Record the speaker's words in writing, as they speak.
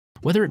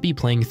Whether it be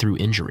playing through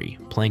injury,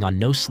 playing on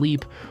no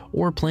sleep,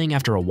 or playing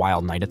after a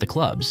wild night at the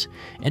clubs,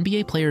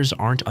 NBA players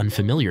aren't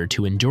unfamiliar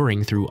to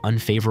enduring through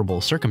unfavorable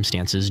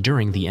circumstances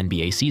during the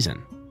NBA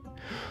season.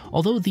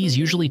 Although these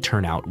usually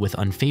turn out with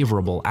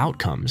unfavorable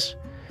outcomes,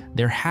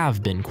 there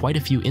have been quite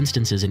a few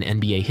instances in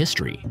NBA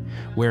history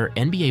where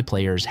NBA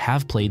players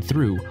have played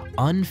through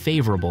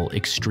unfavorable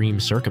extreme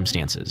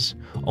circumstances,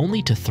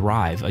 only to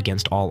thrive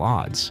against all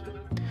odds.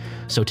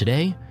 So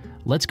today,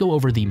 let's go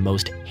over the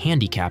most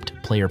handicapped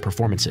player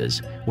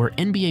performances where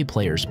NBA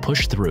players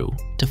push through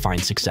to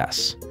find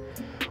success.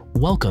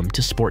 Welcome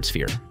to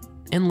Sportsphere,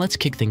 and let's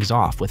kick things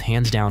off with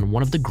hands down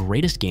one of the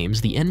greatest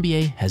games the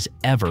NBA has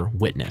ever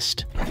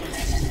witnessed.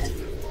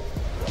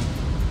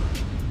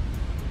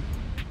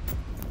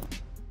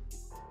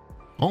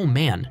 Oh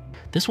man,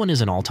 this one is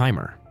an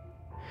all-timer.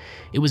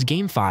 It was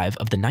Game 5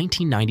 of the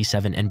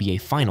 1997 NBA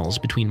Finals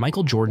between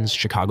Michael Jordan's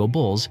Chicago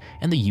Bulls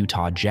and the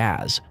Utah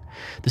Jazz.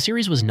 The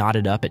series was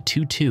knotted up at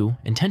 2-2,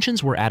 and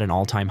tensions were at an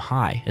all-time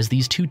high as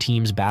these two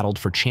teams battled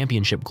for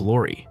championship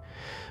glory.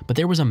 But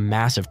there was a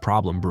massive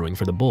problem brewing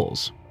for the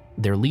Bulls.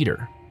 Their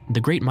leader, the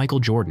great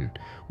Michael Jordan,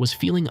 was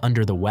feeling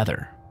under the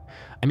weather.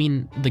 I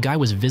mean, the guy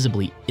was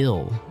visibly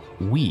ill,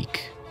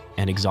 weak,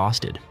 and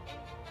exhausted.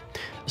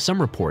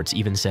 Some reports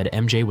even said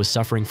MJ was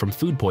suffering from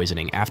food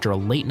poisoning after a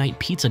late-night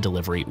pizza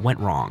delivery went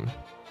wrong.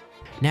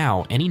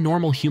 Now, any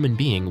normal human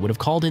being would have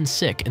called in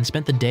sick and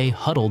spent the day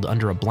huddled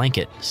under a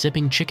blanket,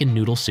 sipping chicken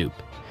noodle soup.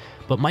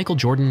 But Michael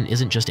Jordan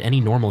isn't just any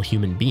normal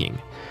human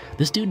being.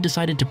 This dude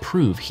decided to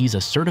prove he's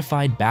a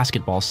certified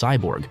basketball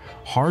cyborg,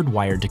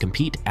 hardwired to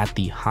compete at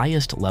the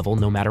highest level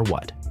no matter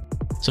what.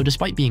 So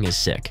despite being as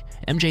sick,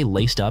 MJ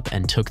laced up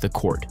and took the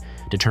court,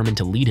 determined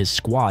to lead his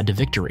squad to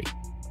victory.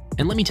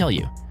 And let me tell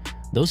you,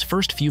 those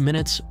first few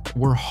minutes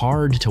were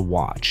hard to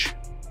watch.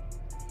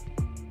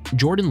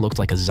 Jordan looked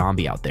like a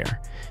zombie out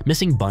there,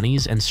 missing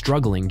bunnies and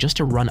struggling just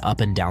to run up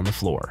and down the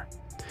floor.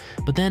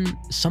 But then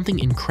something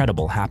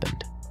incredible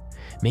happened.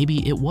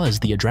 Maybe it was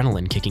the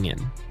adrenaline kicking in.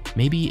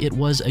 Maybe it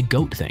was a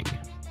GOAT thing.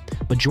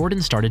 But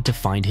Jordan started to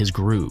find his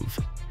groove.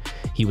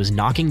 He was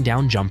knocking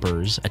down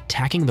jumpers,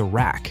 attacking the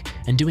rack,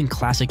 and doing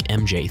classic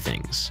MJ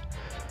things.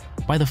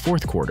 By the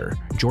fourth quarter,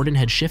 Jordan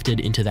had shifted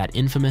into that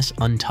infamous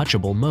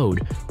untouchable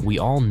mode we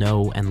all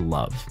know and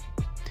love.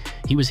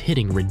 He was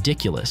hitting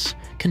ridiculous,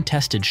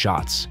 contested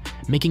shots,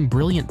 making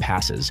brilliant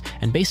passes,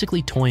 and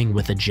basically toying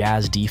with the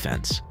Jazz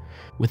defense.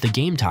 With the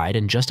game tied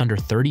and just under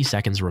 30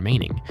 seconds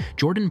remaining,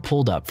 Jordan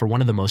pulled up for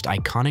one of the most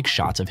iconic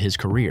shots of his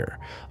career,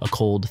 a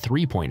cold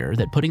three-pointer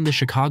that putting the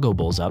Chicago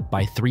Bulls up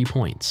by 3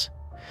 points.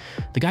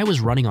 The guy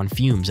was running on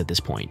fumes at this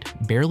point,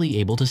 barely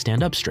able to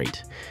stand up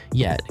straight,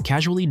 yet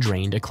casually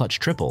drained a clutch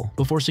triple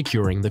before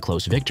securing the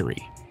close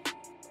victory.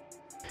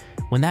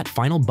 When that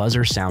final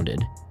buzzer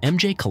sounded,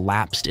 MJ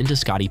collapsed into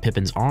Scottie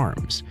Pippen's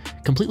arms,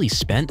 completely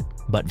spent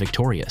but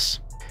victorious,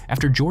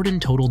 after Jordan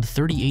totaled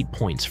 38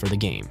 points for the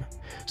game,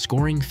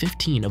 scoring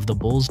 15 of the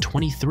Bulls'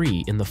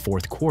 23 in the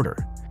fourth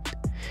quarter.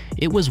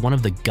 It was one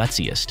of the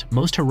gutsiest,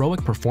 most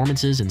heroic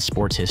performances in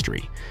sports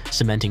history,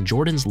 cementing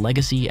Jordan's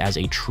legacy as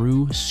a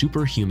true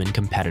superhuman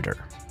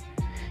competitor.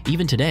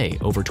 Even today,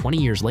 over 20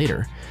 years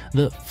later,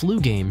 the flu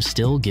game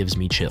still gives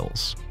me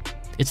chills.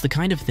 It's the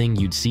kind of thing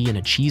you'd see in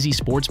a cheesy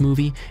sports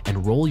movie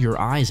and roll your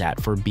eyes at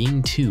for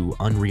being too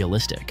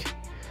unrealistic.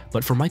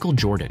 But for Michael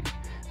Jordan,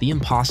 the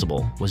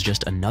impossible was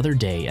just another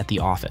day at the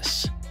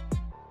office.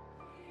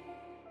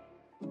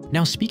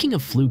 Now, speaking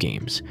of flu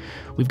games,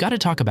 we've got to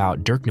talk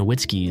about Dirk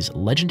Nowitzki's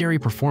legendary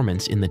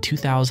performance in the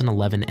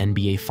 2011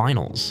 NBA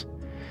Finals.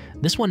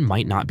 This one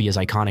might not be as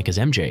iconic as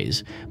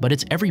MJ's, but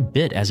it's every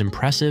bit as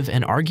impressive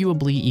and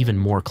arguably even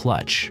more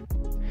clutch.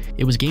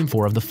 It was Game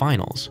 4 of the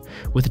Finals,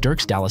 with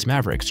Dirk's Dallas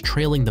Mavericks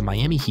trailing the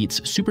Miami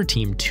Heat's super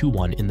team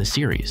 2-1 in the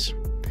series.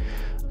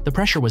 The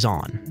pressure was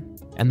on,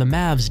 and the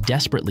Mavs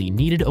desperately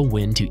needed a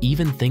win to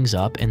even things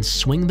up and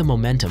swing the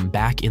momentum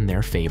back in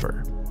their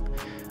favor.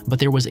 But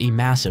there was a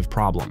massive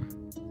problem.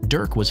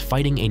 Dirk was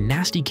fighting a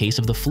nasty case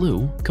of the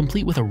flu,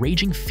 complete with a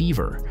raging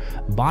fever,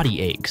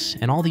 body aches,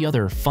 and all the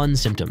other fun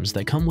symptoms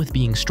that come with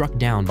being struck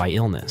down by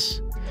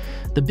illness.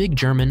 The big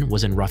German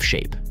was in rough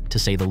shape, to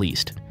say the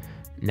least.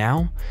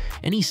 Now,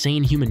 any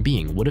sane human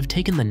being would have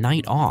taken the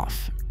night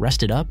off,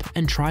 rested up,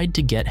 and tried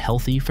to get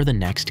healthy for the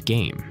next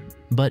game.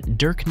 But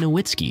Dirk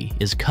Nowitzki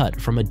is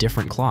cut from a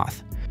different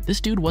cloth.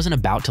 This dude wasn't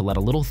about to let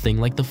a little thing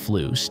like the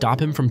flu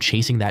stop him from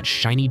chasing that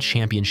shiny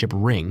championship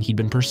ring he'd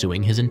been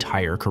pursuing his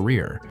entire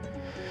career.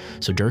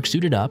 So Dirk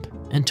suited up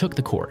and took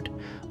the court,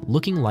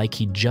 looking like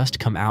he'd just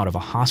come out of a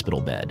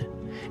hospital bed.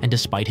 And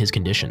despite his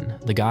condition,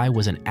 the guy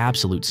was an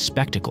absolute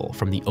spectacle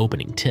from the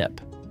opening tip.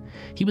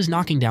 He was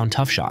knocking down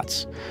tough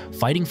shots,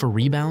 fighting for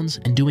rebounds,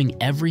 and doing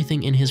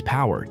everything in his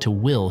power to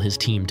will his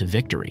team to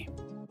victory.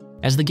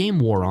 As the game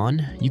wore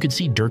on, you could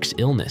see Dirk's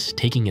illness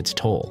taking its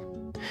toll.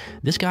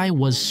 This guy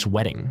was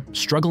sweating,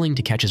 struggling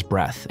to catch his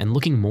breath, and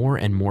looking more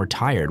and more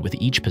tired with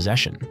each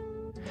possession.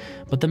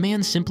 But the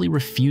man simply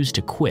refused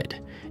to quit,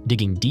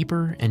 digging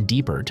deeper and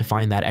deeper to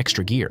find that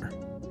extra gear.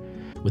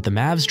 with the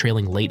Mavs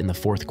trailing late in the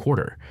fourth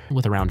quarter.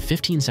 With around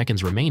 15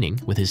 seconds remaining,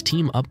 with his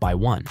team up by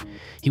 1,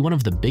 he one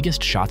of the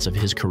biggest shots of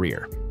his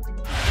career.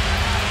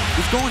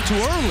 He's going too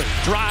early.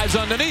 Drives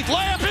underneath,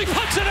 layup, he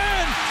puts it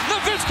in!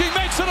 Nowitzki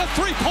makes it a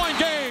 3-point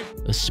game!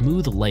 A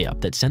smooth layup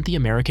that sent the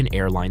American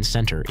Airlines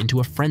center into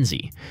a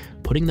frenzy,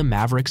 putting the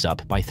Mavericks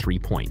up by 3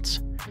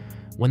 points.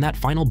 When that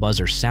final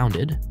buzzer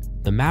sounded,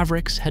 the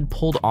Mavericks had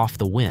pulled off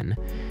the win,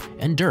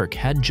 and Dirk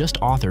had just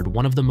authored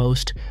one of the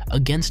most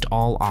against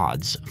all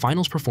odds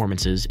finals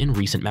performances in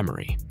recent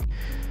memory.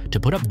 To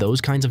put up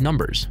those kinds of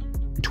numbers,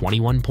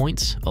 21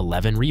 points,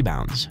 11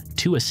 rebounds,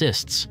 2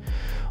 assists,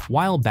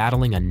 while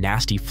battling a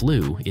nasty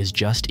flu is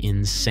just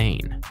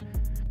insane.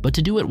 But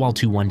to do it while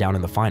 2-1 down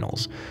in the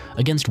finals,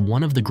 against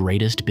one of the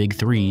greatest big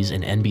threes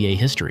in NBA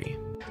history,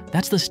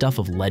 that's the stuff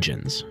of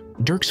legends.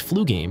 Dirk's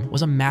flu game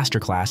was a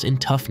masterclass in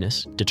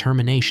toughness,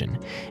 determination,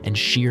 and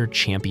sheer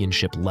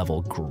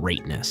championship-level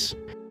greatness.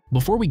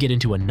 Before we get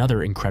into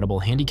another incredible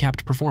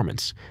handicapped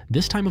performance,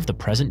 this time of the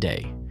present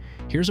day,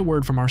 here's a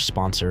word from our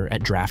sponsor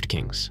at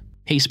DraftKings.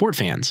 Hey sport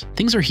fans,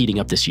 things are heating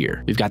up this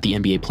year. We've got the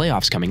NBA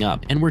playoffs coming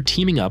up, and we're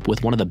teaming up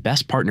with one of the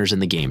best partners in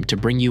the game to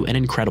bring you an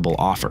incredible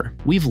offer.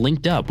 We've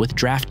linked up with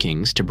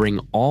DraftKings to bring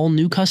all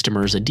new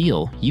customers a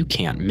deal you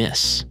can't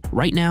miss.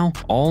 Right now,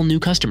 all new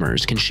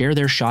customers can share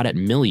their shot at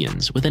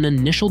millions with an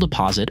initial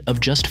deposit of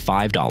just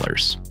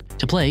 $5.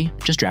 To play,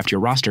 just draft your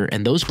roster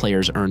and those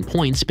players earn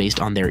points based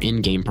on their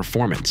in-game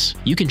performance.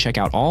 You can check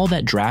out all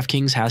that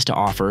DraftKings has to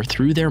offer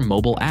through their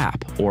mobile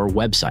app or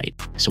website.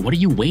 So what are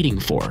you waiting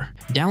for?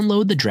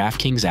 Download the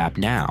DraftKings app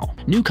now.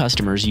 New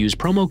customers use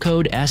promo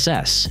code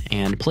SS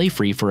and play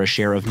free for a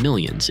share of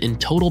millions in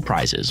total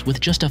prizes with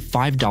just a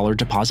 $5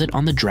 deposit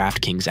on the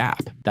DraftKings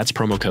app. That's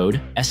promo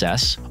code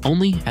SS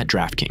only at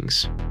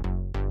DraftKings.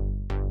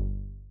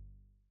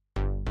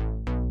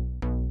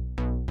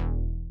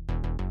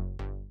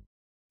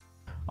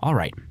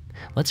 Alright,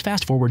 let's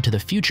fast forward to the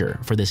future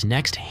for this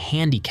next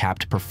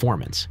handicapped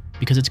performance,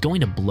 because it's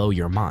going to blow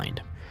your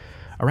mind.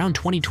 Around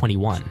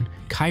 2021,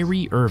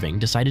 Kyrie Irving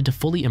decided to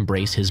fully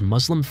embrace his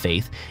Muslim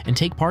faith and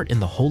take part in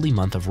the holy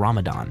month of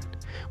Ramadan,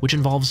 which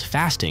involves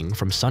fasting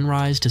from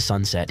sunrise to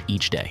sunset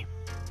each day.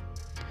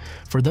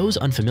 For those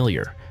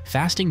unfamiliar,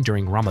 fasting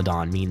during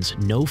Ramadan means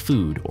no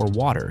food or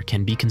water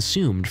can be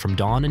consumed from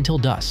dawn until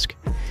dusk.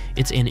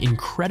 It's an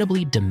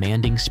incredibly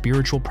demanding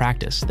spiritual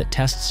practice that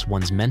tests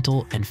one's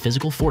mental and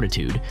physical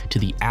fortitude to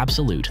the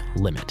absolute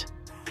limit.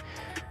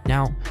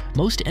 Now,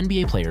 most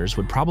NBA players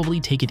would probably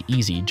take it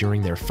easy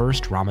during their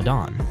first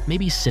Ramadan,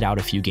 maybe sit out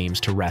a few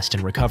games to rest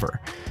and recover,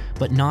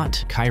 but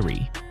not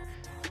Kyrie.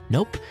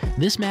 Nope,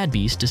 this mad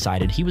beast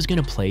decided he was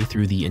going to play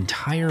through the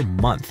entire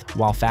month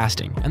while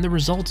fasting, and the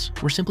results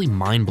were simply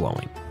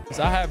mind-blowing.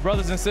 I have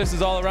brothers and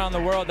sisters all around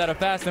the world that are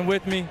fasting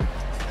with me.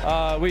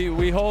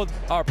 We hold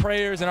our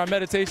prayers and our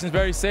meditations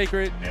very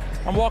sacred.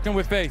 I'm walking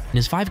with faith. In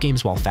his 5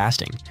 games while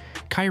fasting,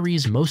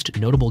 Kyrie's most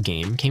notable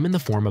game came in the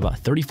form of a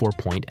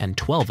 34-point and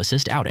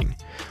 12-assist outing,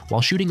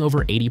 while shooting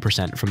over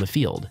 80% from the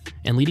field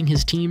and leading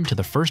his team to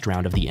the first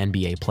round of the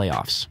NBA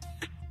playoffs.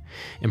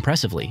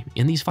 Impressively,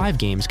 in these 5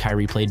 games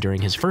Kyrie played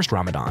during his first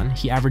Ramadan,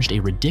 he averaged a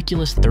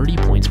ridiculous 30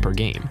 points per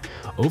game,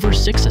 over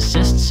 6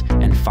 assists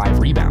and 5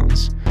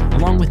 rebounds,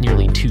 along with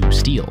nearly 2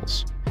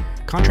 steals,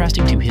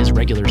 contrasting to his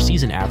regular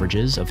season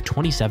averages of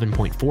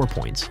 27.4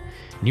 points,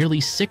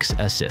 nearly 6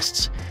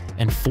 assists,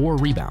 and 4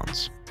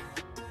 rebounds.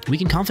 We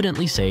can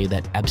confidently say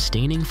that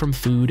abstaining from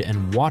food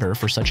and water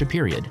for such a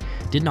period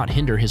did not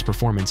hinder his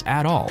performance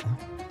at all,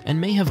 and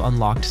may have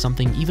unlocked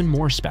something even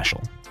more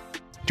special.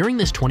 During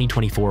this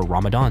 2024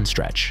 Ramadan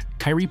stretch,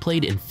 Kyrie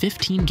played in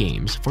 15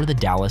 games for the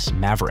Dallas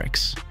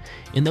Mavericks.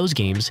 In those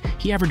games,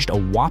 he averaged a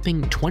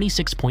whopping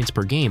 26 points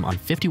per game on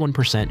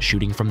 51%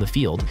 shooting from the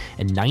field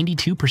and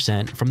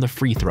 92% from the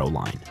free throw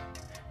line.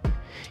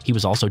 He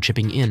was also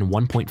chipping in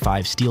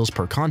 1.5 steals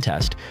per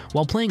contest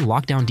while playing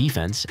lockdown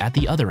defense at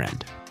the other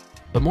end.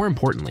 But more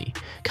importantly,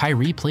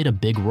 Kyrie played a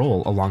big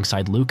role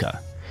alongside Luka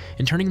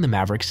in turning the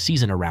Mavericks'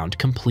 season around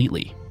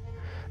completely.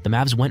 The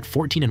Mavs went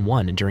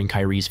 14-1 during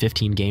Kyrie's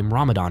 15-game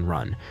Ramadan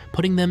run,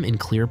 putting them in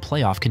clear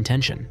playoff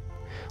contention.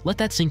 Let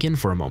that sink in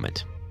for a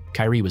moment.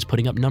 Kyrie was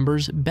putting up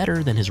numbers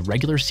better than his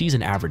regular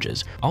season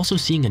averages, also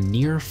seeing a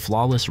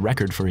near-flawless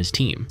record for his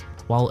team,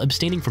 while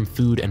abstaining from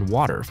food and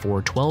water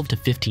for 12 to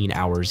 15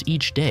 hours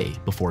each day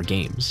before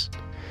games.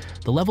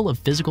 The level of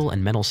physical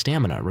and mental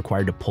stamina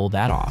required to pull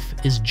that off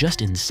is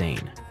just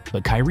insane,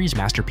 but Kyrie's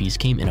masterpiece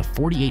came in a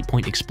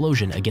 48-point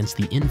explosion against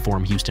the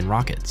in-form Houston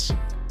Rockets.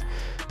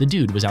 The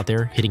dude was out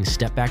there hitting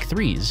step-back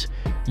threes,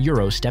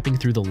 Euro stepping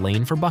through the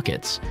lane for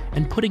buckets,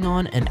 and putting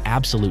on an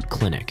absolute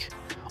clinic,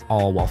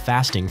 all while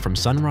fasting from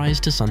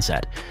sunrise to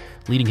sunset,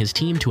 leading his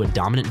team to a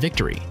dominant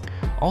victory,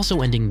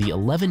 also ending the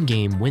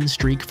 11-game win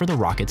streak for the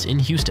Rockets in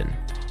Houston.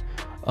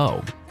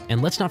 Oh,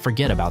 and let's not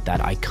forget about that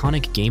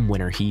iconic game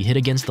winner he hit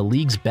against the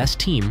league's best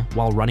team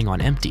while running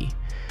on empty.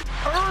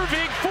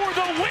 Irving for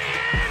the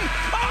win!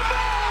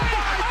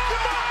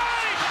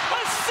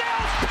 A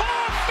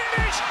southpaw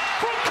finish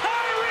from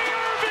Kyrie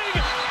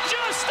Irving!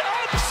 Just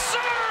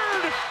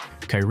absurd!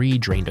 Kyrie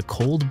drained a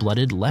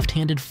cold-blooded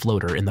left-handed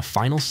floater in the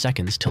final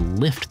seconds to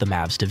lift the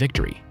Mavs to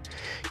victory,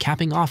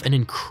 capping off an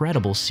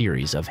incredible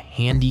series of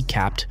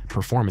handicapped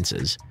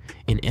performances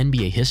in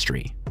NBA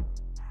history.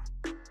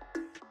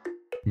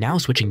 Now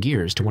switching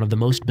gears to one of the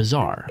most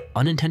bizarre,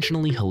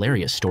 unintentionally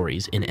hilarious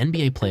stories in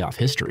NBA playoff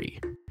history.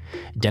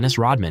 Dennis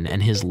Rodman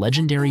and his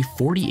legendary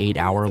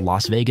 48-hour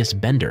Las Vegas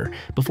bender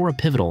before a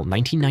pivotal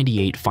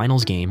 1998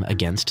 Finals game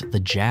against the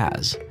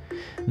Jazz.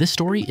 This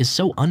story is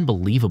so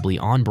unbelievably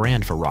on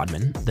brand for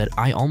Rodman that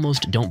I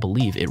almost don't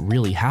believe it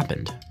really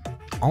happened.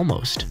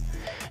 Almost.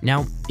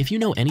 Now, if you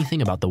know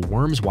anything about the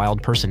Worm's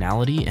wild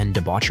personality and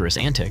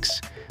debaucherous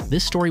antics,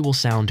 this story will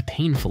sound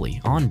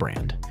painfully on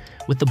brand.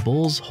 With the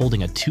Bulls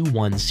holding a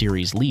 2-1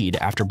 series lead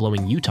after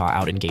blowing Utah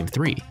out in Game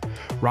 3,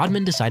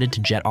 Rodman decided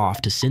to jet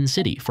off to Sin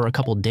City for a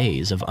couple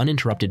days of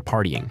uninterrupted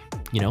partying.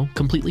 You know,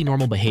 completely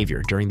normal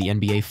behavior during the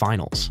NBA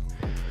Finals.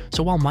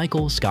 So while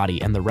Michael,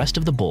 Scottie, and the rest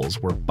of the Bulls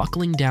were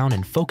buckling down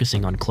and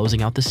focusing on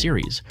closing out the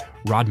series,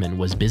 Rodman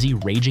was busy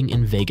raging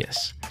in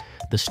Vegas.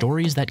 The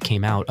stories that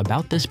came out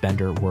about this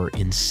bender were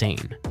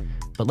insane.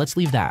 But let's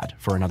leave that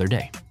for another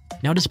day.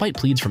 Now, despite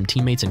pleads from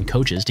teammates and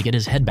coaches to get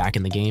his head back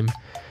in the game,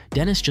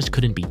 Dennis just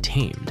couldn't be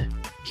tamed.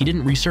 He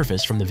didn't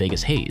resurface from the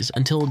Vegas haze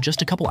until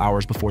just a couple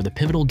hours before the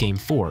pivotal Game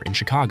 4 in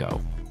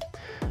Chicago.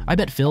 I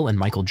bet Phil and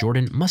Michael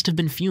Jordan must have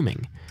been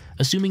fuming,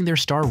 assuming their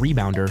star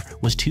rebounder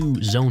was too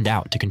zoned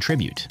out to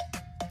contribute.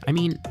 I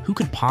mean, who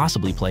could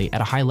possibly play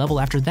at a high level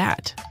after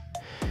that?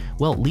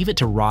 Well, leave it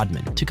to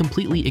Rodman to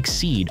completely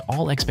exceed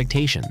all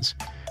expectations.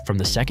 From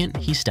the second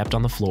he stepped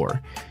on the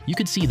floor, you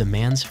could see the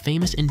man's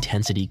famous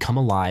intensity come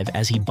alive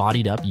as he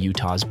bodied up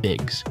Utah's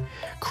bigs,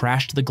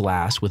 crashed the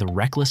glass with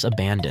reckless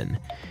abandon,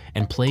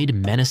 and played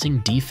menacing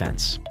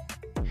defense.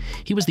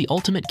 He was the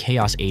ultimate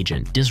chaos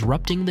agent,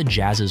 disrupting the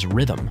Jazz's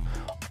rhythm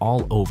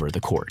all over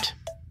the court.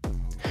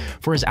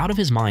 For as out of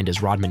his mind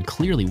as Rodman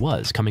clearly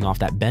was coming off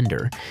that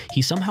bender,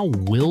 he somehow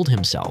willed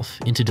himself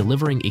into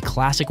delivering a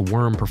classic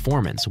Worm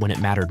performance when it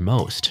mattered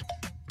most.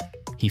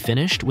 He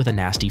finished with a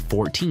nasty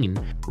 14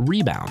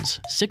 rebounds,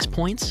 6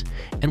 points,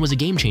 and was a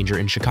game-changer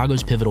in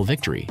Chicago's pivotal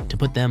victory to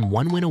put them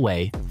one win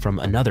away from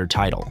another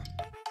title.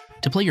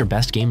 To play your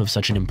best game of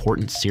such an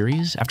important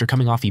series after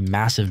coming off a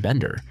massive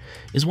bender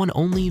is one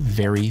only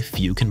very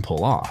few can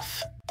pull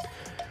off.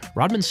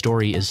 Rodman's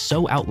story is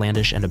so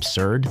outlandish and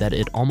absurd that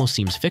it almost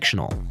seems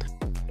fictional.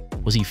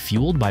 Was he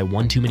fueled by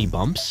one too many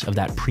bumps of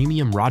that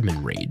premium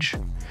Rodman rage?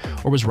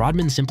 Or was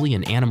Rodman simply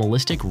an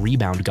animalistic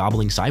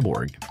rebound-gobbling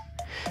cyborg?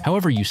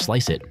 However you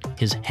slice it,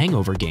 his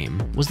hangover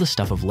game was the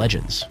stuff of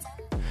legends.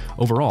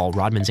 Overall,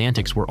 Rodman's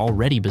antics were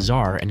already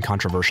bizarre and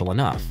controversial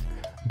enough,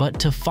 but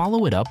to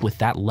follow it up with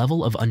that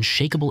level of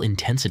unshakable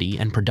intensity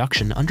and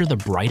production under the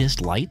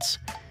brightest lights?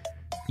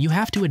 You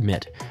have to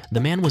admit, the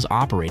man was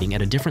operating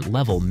at a different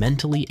level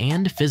mentally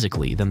and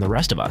physically than the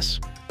rest of us.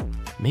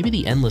 Maybe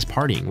the endless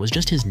partying was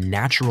just his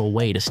natural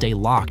way to stay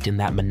locked in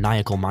that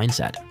maniacal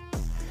mindset.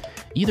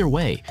 Either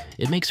way,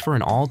 it makes for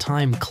an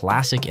all-time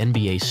classic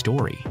NBA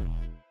story.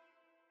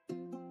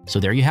 So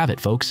there you have it,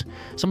 folks,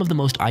 some of the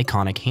most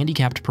iconic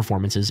handicapped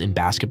performances in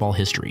basketball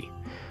history.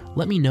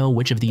 Let me know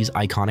which of these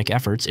iconic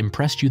efforts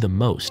impressed you the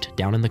most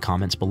down in the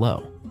comments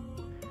below.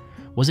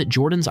 Was it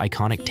Jordan's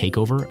iconic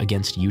takeover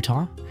against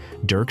Utah?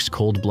 Dirk's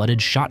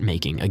cold-blooded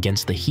shot-making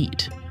against the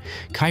Heat?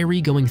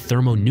 Kyrie going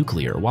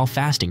thermonuclear while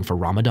fasting for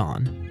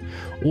Ramadan?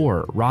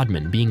 Or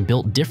Rodman being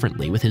built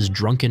differently with his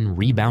drunken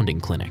rebounding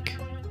clinic?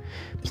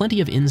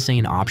 Plenty of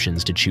insane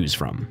options to choose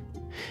from.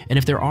 And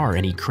if there are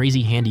any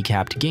crazy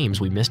handicapped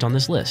games we missed on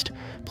this list,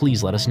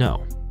 please let us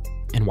know.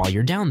 And while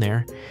you're down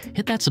there,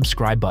 hit that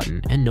subscribe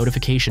button and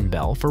notification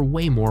bell for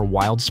way more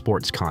wild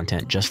sports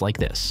content just like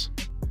this.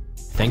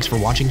 Thanks for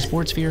watching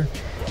SportsSphere,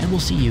 and we'll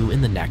see you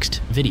in the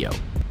next video.